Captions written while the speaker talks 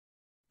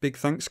Big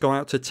thanks go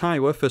out to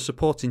Tywa for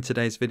supporting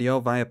today's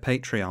video via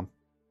Patreon.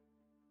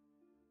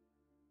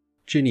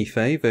 Jinnie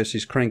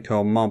versus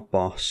Krenko Mob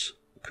Boss.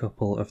 A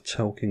couple of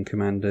token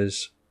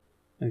commanders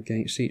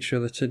against each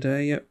other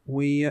today.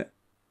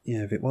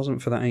 If it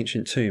wasn't for that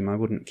Ancient Tomb, I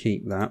wouldn't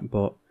keep that,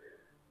 but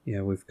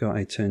yeah, we've got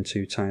a turn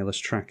 2 Tireless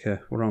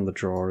Tracker. We're on the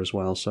draw as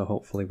well, so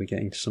hopefully we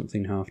get into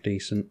something half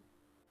decent.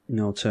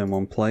 No turn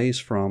 1 plays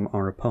from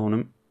our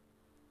opponent,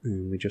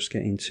 and we just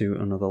get into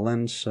another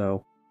land,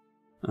 so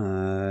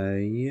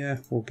yeah,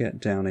 we'll get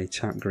down a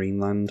tap green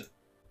land.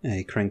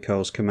 A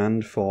Krenko's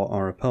command for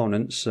our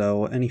opponent,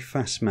 so any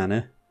fast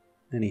mana,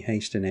 any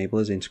haste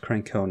enablers into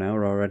Krenko now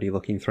are already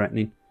looking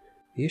threatening.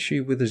 The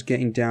issue with us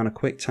getting down a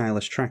quick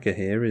Tireless Tracker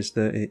here is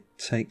that it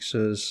takes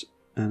us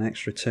an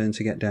extra turn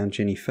to get down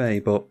Jinnie,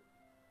 but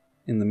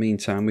in the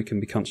meantime we can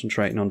be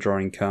concentrating on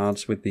drawing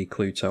cards with the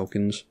clue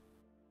tokens.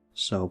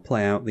 So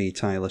play out the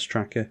Tireless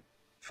Tracker,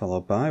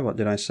 followed by, what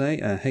did I say,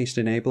 a haste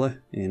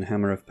enabler in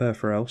Hammer of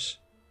Perforos.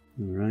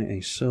 Alright,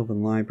 a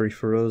Sylvan Library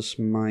for us,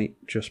 might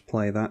just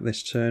play that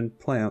this turn,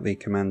 play out the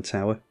Command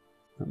Tower.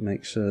 That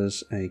makes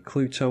us a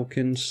clue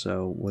token,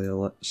 so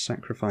we'll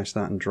sacrifice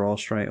that and draw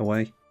straight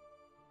away.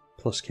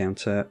 Plus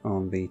counter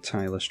on the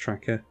Tireless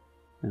Tracker,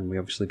 and we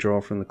obviously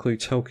draw from the clue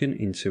token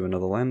into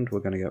another land.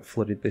 We're going to get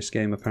flooded this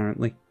game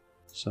apparently,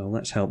 so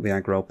let's help the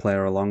aggro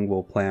player along.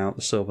 We'll play out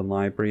the Sylvan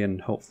Library and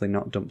hopefully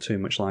not dump too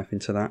much life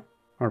into that.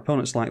 Our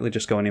opponent's likely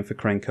just going in for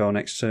Krenko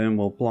next turn.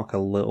 We'll block a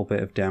little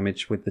bit of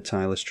damage with the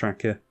Tireless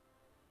Tracker.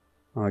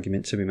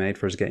 Argument to be made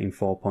for us getting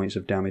 4 points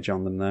of damage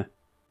on them there.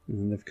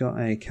 And they've got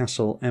a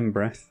Castle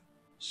Embereth,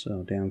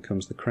 so down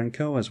comes the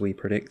Krenko as we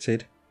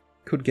predicted.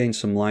 Could gain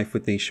some life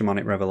with the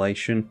Shamanic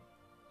Revelation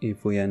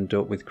if we end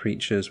up with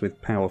creatures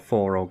with power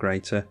 4 or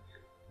greater.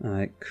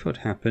 It could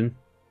happen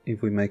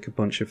if we make a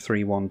bunch of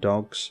 3/1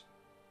 dogs,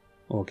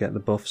 or get the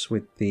buffs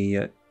with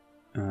the,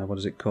 what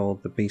is it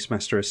called, the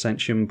Beastmaster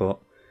Ascension, but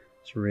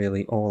it's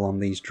really all on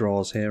these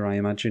draws here, I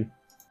imagine.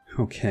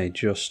 Okay,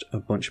 just a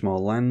bunch more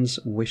lands.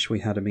 Wish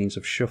we had a means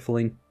of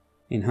shuffling.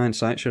 In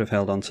hindsight, should have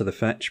held on to the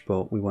fetch,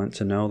 but we weren't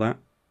to know that.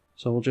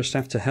 So we'll just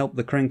have to help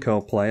the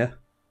Krenko player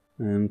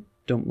and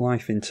dump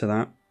life into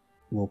that.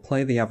 We'll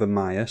play the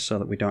Avamaya so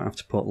that we don't have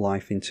to put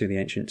life into the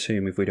Ancient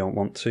Tomb if we don't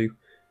want to.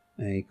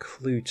 A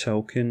clue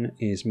token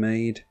is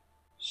made,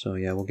 so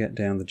yeah, we'll get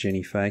down the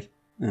Jinnie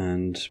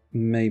and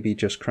maybe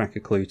just crack a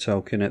clue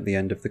token at the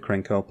end of the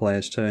Krenko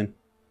player's turn.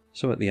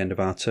 So at the end of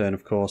our turn,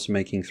 of course,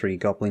 making 3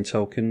 Goblin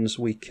tokens,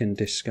 we can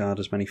discard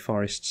as many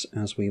forests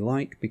as we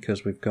like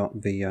because we've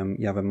got the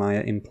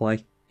Yavimaya in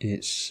play.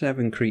 It's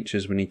 7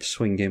 creatures we need to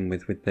swing in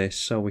with this,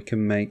 so we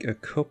can make a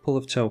couple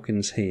of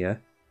tokens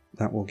here.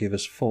 That will give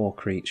us 4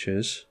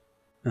 creatures,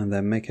 and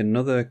then make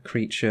another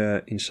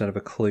creature instead of a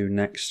clue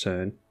next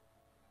turn.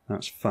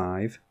 That's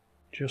 5.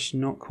 Just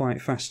not quite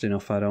fast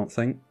enough, I don't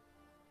think.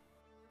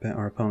 Bet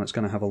our opponent's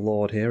going to have a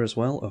Lord here as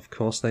well. Of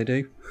course they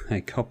do. A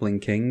Goblin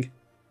King.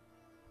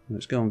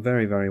 It's gone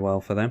very, very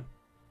well for them.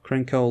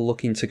 Krenko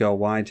looking to go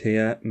wide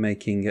here,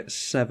 making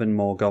 7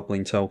 more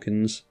Goblin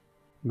tokens.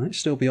 Might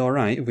still be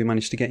alright if we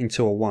manage to get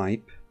into a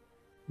wipe.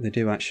 They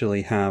do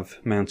actually have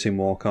Mountain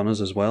Walk on us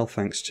as well,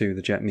 thanks to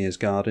the Jetmir's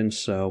Garden,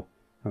 so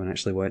I haven't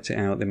actually worked it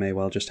out. They may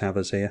well just have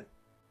us here.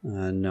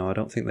 No, I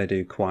don't think they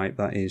do quite.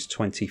 That is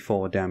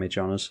 24 damage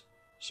on us.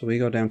 So we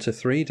go down to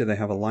 3. Do they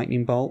have a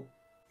Lightning Bolt?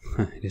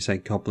 It is a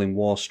Goblin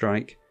War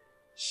Strike.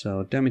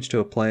 So damage to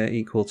a player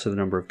equal to the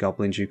number of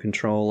goblins you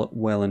control.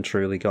 Well and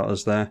truly got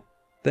us there.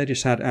 They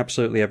just had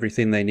absolutely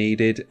everything they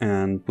needed,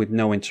 and with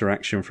no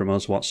interaction from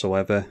us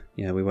whatsoever,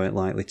 yeah, we weren't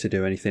likely to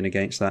do anything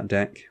against that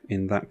deck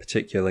in that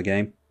particular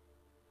game.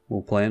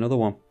 We'll play another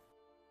one.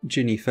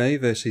 Jinnie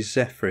versus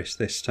Sefris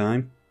this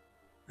time.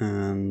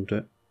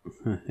 And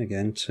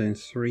again, turn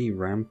 3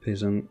 ramp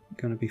isn't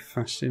going to be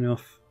fast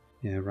enough.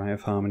 Yeah, Rite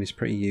of Harmony is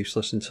pretty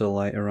useless until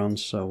later on,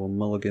 so we'll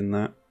mulligan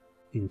that.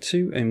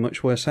 Into a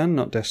much worse hand,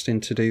 not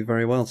destined to do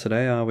very well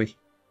today, are we?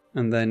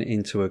 And then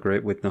into a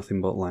grip with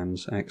nothing but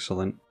lands.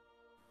 Excellent.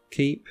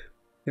 Keep,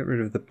 get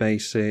rid of the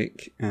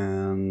basic,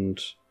 and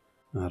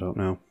I don't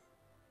know,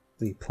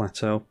 the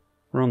plateau.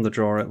 We're on the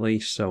draw at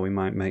least, so we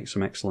might make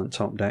some excellent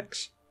top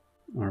decks.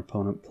 Our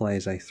opponent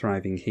plays a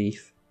Thriving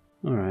Heath.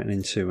 Alright, and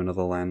into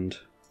another land.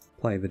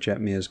 Play the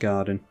Jetmir's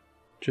Garden.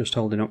 Just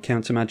holding up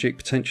counter magic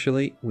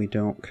potentially. We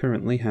don't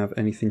currently have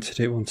anything to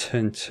do on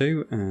turn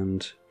 2,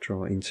 and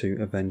draw into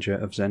Avenger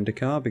of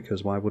Zendikar,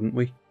 because why wouldn't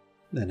we?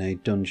 Then a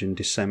Dungeon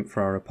Descent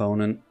for our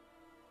opponent.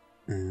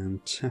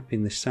 And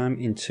tapping this time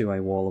into a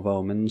Wall of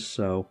Omens,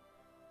 so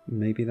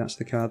maybe that's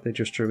the card they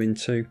just drew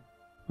into.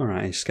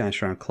 Alright, a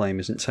Skyshroud Claim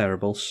isn't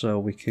terrible, so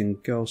we can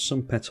go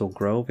some Petal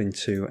Grove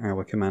into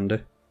our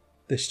commander.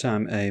 This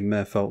time a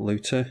Merfolk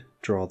Looter,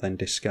 draw then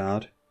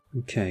discard.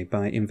 Okay,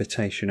 by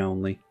invitation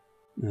only.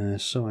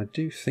 So I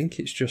do think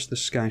it's just the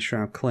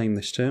Skyshroud Claim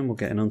this turn. We'll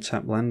get an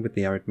untapped land with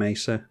the Arid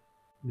Mesa.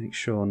 Make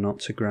sure not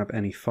to grab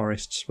any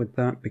forests with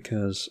that,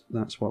 because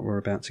that's what we're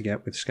about to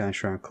get with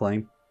Skyshroud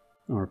Claim.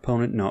 Our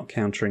opponent not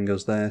countering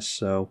us there,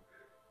 so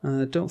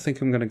I don't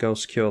think I'm going to go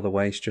Secure the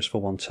Waste just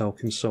for 1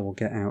 token, so we'll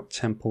get out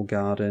Temple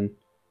Garden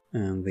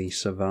and the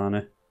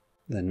Savannah.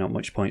 Then not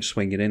much point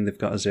swinging in, they've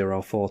got a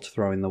 0-4 to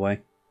throw in the way.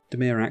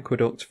 Dimir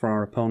Aqueduct for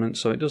our opponent,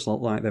 so it does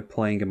look like they're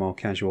playing a more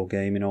casual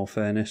game in all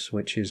fairness,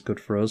 which is good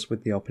for us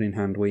with the opening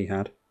hand we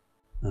had.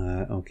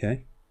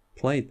 Okay.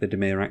 Played the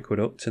Dimir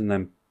Aqueduct and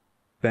then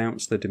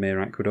bounced the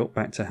Dimir Aqueduct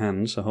back to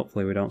hand, so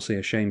hopefully we don't see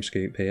a shame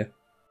scoop here.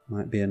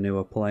 Might be a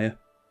newer player.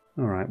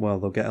 Alright, well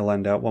they'll get a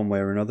land out one way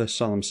or another,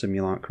 Solemn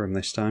Simulacrum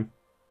this time.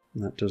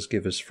 And that does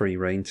give us free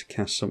reign to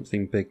cast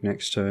something big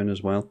next turn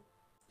as well.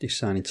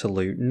 Deciding to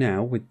loot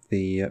now with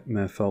the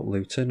Merfolk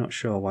Looter, not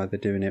sure why they're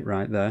doing it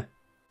right there.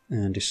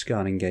 And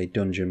discarding a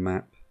dungeon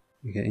map.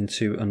 We get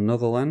into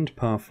another land,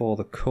 par 4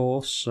 the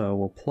course, so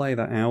we'll play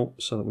that out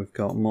so that we've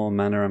got more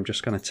mana. I'm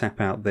just going to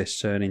tap out this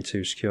turn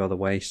to secure the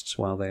wastes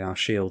while they are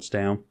shields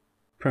down.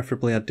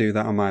 Preferably I'd do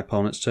that on my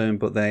opponent's turn,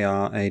 but they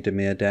are a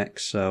Dimir deck,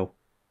 so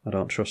I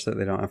don't trust that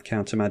they don't have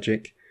counter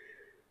magic.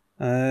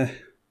 I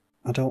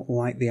don't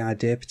like the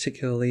idea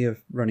particularly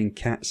of running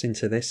cats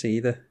into this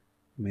either.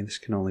 I mean, this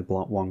can only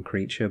block one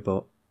creature,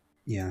 but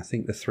yeah, I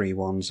think the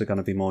 3/1s are going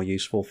to be more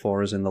useful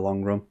for us in the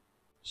long run.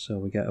 So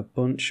we get a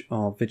bunch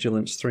of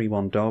Vigilance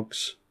 3/1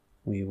 dogs.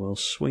 We will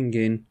swing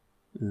in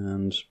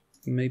and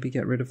maybe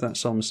get rid of that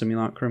Solemn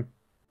Simulacrum.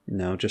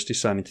 No, just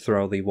deciding to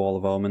throw the Wall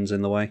of Omens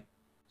in the way.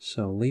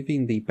 So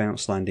leaving the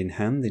bounce land in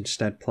hand,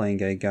 instead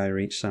playing a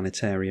Gyreach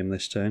Sanitarium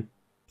this turn,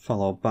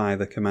 followed by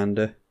the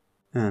Commander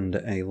and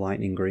a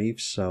Lightning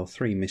Greaves, so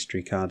 3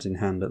 mystery cards in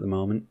hand at the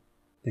moment.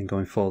 Then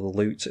going for the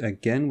loot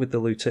again with the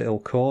Looter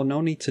Il-Kor.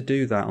 No need to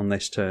do that on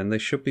this turn. They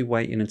should be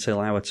waiting until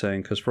our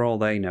turn, because for all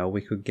they know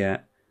we could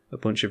get a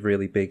bunch of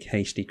really big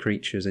hasty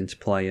creatures into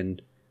play,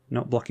 and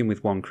not blocking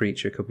with one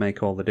creature could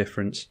make all the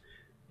difference.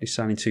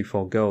 Deciding to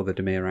forego the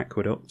Dimir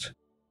Aqueduct.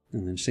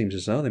 And then it seems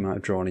as though they might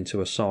have drawn into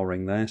a Sol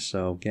Ring there,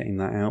 so getting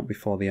that out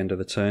before the end of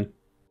the turn.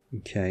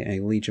 Okay,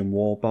 a Legion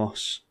War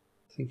Boss.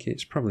 I think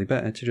it's probably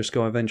better to just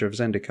go Avenger of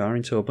Zendikar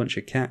into a bunch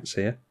of cats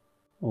here.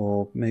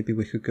 Or maybe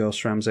we could go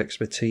SRAM's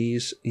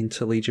Expertise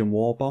into Legion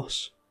War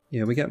Boss.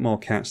 Yeah, we get more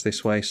cats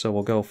this way, so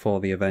we'll go for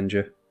the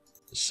Avenger.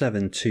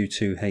 7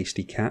 2/2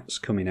 hasty cats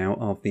coming out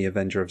of the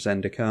Avenger of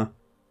Zendikar.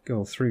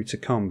 Go through to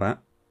combat.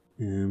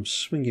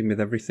 Swinging with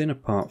everything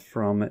apart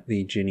from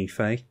the Jinnie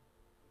Fae,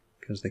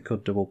 because they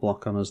could double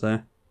block on us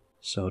there.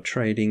 So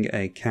trading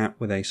a cat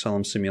with a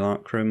Solemn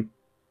Simulacrum.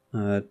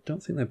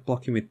 Don't think they're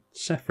blocking with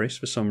Sefris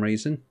for some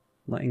reason.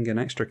 Letting an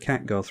extra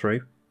cat go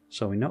through.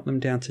 So we knock them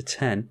down to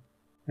 10.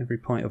 Every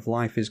point of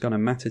life is going to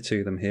matter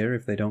to them here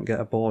if they don't get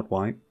a board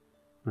wipe.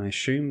 I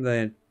assume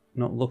they're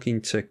not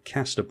looking to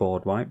cast a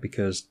board wipe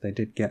because they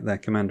did get their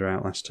commander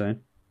out last turn.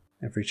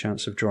 Every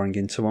chance of drawing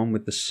into one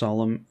with the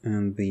Solemn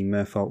and the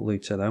Merfolk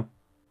Looter though.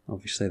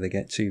 Obviously they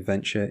get to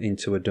venture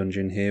into a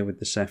dungeon here with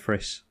the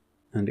Sefris.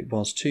 And it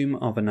was Tomb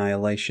of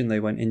Annihilation they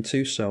went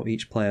into, so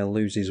each player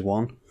loses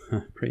 1.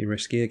 Pretty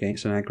risky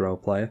against an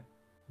aggro player.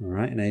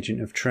 Alright, an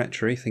Agent of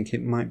Treachery. Think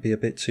it might be a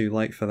bit too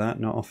late for that.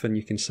 Not often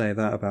you can say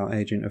that about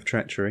Agent of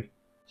Treachery.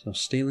 So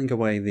stealing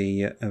away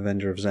the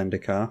Avenger of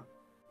Zendikar.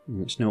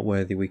 It's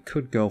noteworthy we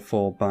could go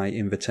for by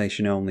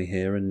invitation only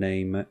here and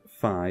name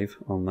 5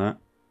 on that.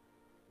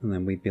 And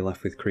then we'd be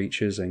left with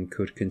creatures and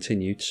could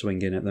continue to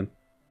swing in at them.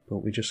 But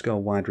we just go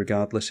wide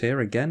regardless here.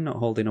 Again, not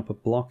holding up a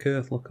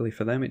blocker. Luckily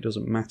for them, it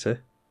doesn't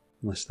matter.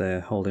 Unless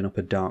they're holding up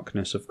a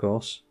Darkness, of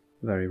course.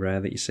 Very rare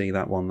that you see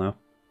that one, though.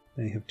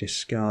 They have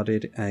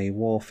discarded a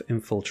Wharf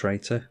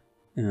Infiltrator.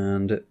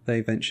 And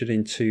they ventured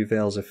into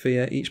Veils of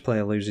Fear. Each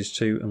player loses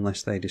 2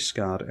 unless they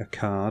discard a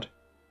card.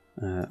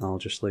 I'll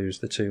just lose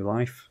the 2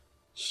 life.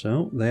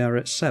 So, they are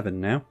at 7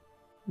 now.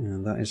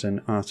 And that is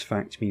an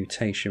artifact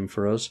mutation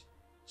for us.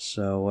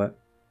 So,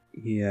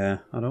 yeah,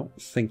 I don't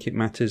think it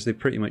matters. They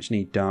pretty much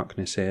need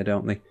Darkness here,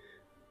 don't they?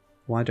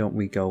 Why don't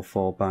we go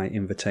for by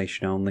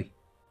invitation only?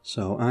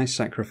 So, I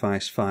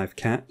sacrifice 5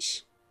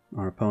 cats.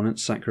 Our opponent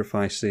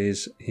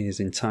sacrifices his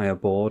entire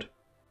board.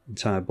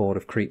 Entire board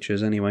of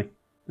creatures, anyway.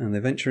 And they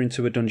venture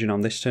into a dungeon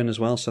on this turn as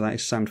well, so that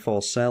is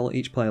Sandfall Cell.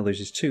 Each player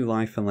loses 2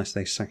 life unless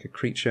they sack a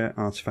creature,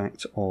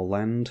 artifact, or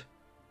land.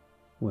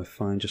 We're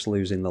fine just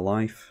losing the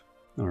life.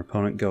 Our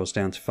opponent goes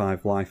down to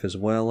 5 life as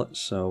well,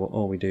 so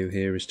all we do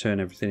here is turn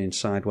everything in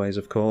sideways,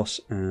 of course,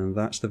 and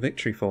that's the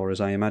victory for us,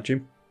 I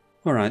imagine.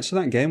 Alright, so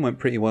that game went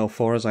pretty well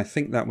for us. I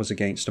think that was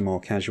against a more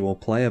casual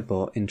player,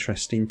 but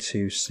interesting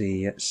to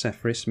see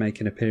Sefris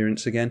make an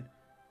appearance again.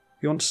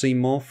 If you want to see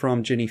more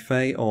from Jinnie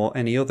Fae or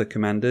any other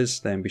commanders,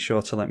 then be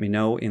sure to let me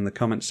know in the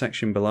comments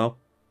section below.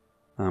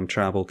 I'm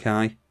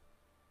tribalkai.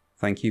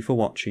 Thank you for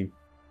watching.